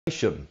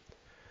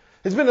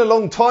It's been a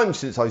long time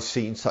since I've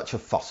seen such a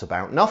fuss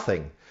about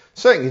nothing.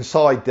 Saying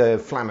inside the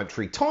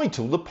inflammatory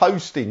title, the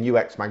post in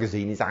UX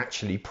magazine is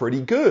actually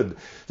pretty good.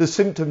 The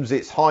symptoms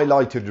it's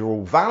highlighted are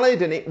all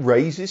valid and it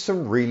raises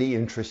some really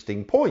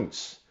interesting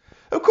points.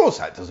 Of course,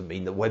 that doesn't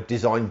mean that web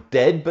design's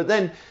dead, but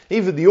then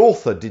even the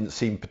author didn't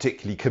seem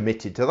particularly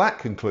committed to that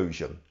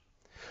conclusion.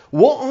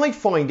 What I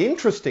find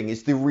interesting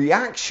is the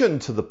reaction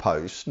to the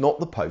post, not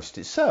the post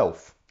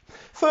itself.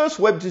 First,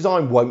 web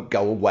design won't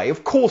go away.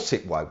 Of course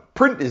it won't.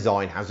 Print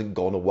design hasn't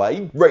gone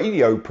away.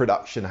 Radio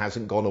production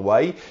hasn't gone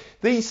away.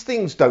 These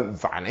things don't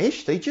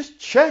vanish, they just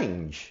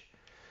change.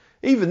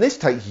 Even this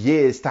takes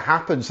years to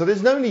happen, so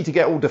there's no need to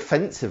get all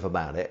defensive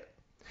about it.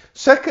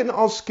 Second,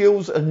 our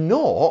skills are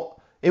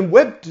not in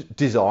web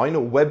design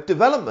or web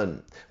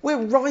development. We're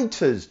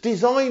writers,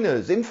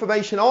 designers,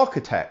 information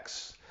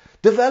architects,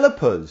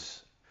 developers.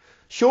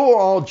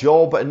 Sure, our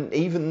job and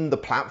even the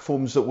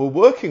platforms that we're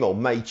working on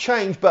may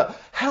change, but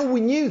how we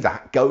knew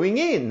that going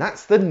in,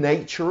 that's the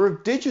nature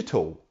of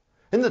digital.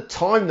 In the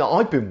time that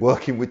I've been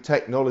working with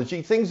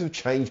technology, things have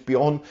changed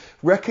beyond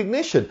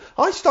recognition.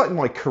 I started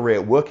my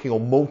career working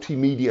on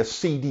multimedia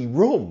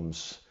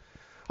CD-ROMs.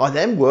 I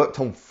then worked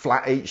on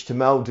flat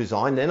HTML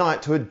design, then I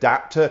had to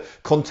adapt to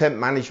content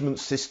management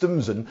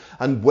systems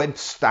and web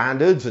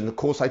standards, and of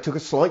course I took a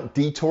slight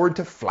detour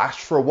into Flash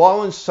for a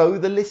while, and so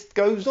the list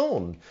goes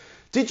on.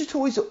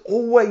 Digital is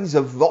always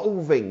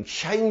evolving,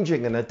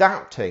 changing and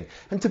adapting,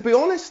 and to be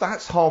honest,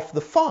 that's half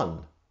the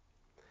fun.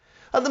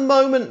 At the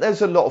moment,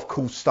 there's a lot of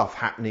cool stuff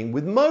happening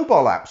with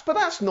mobile apps, but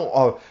that's not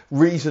a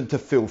reason to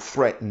feel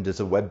threatened as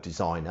a web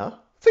designer.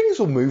 Things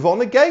will move on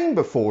again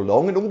before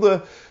long, and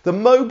all the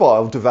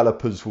mobile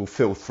developers will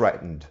feel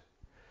threatened.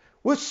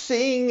 We're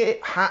seeing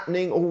it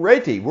happening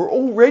already. We're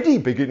already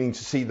beginning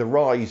to see the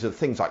rise of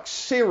things like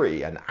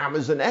Siri and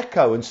Amazon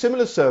Echo and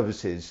similar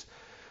services.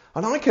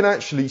 And I can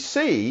actually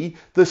see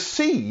the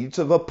seeds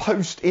of a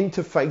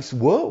post-interface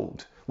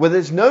world where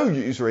there's no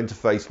user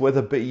interface,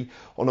 whether it be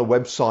on a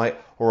website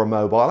or a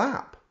mobile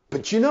app.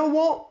 But you know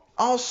what?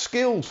 Our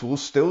skills will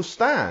still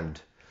stand.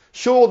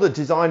 Sure, the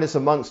designers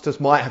amongst us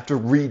might have to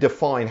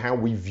redefine how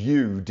we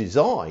view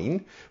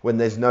design when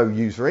there's no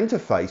user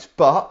interface,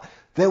 but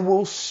there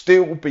will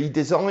still be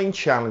design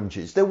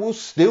challenges. There will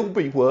still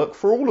be work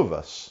for all of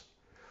us.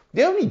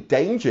 The only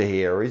danger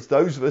here is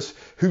those of us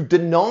who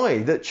deny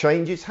that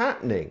change is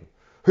happening,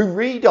 who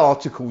read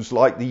articles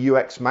like the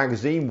UX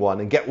magazine one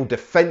and get all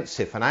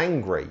defensive and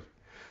angry.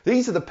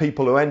 These are the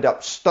people who end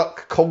up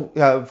stuck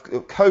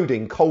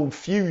coding Cold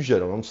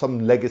Fusion on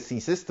some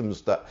legacy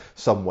systems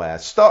somewhere,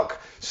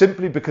 stuck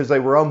simply because they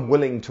were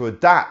unwilling to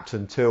adapt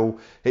until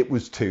it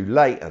was too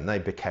late and they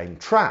became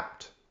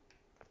trapped.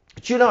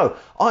 But you know,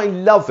 I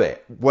love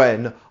it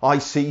when I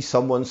see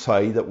someone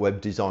say that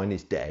web design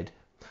is dead.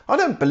 I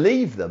don't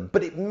believe them,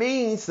 but it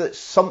means that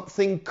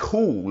something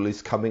cool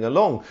is coming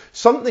along,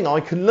 something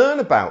I can learn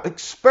about,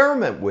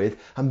 experiment with,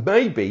 and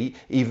maybe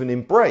even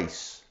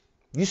embrace.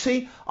 You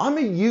see, I'm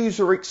a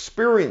user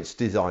experience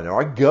designer.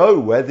 I go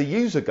where the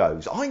user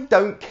goes. I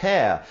don't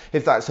care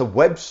if that's a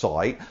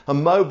website, a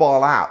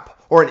mobile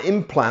app, or an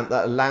implant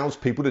that allows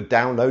people to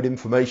download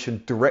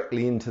information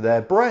directly into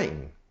their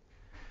brain.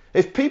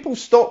 If people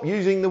stop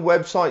using the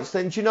websites,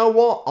 then do you know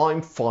what?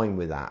 I'm fine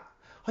with that.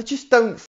 I just don't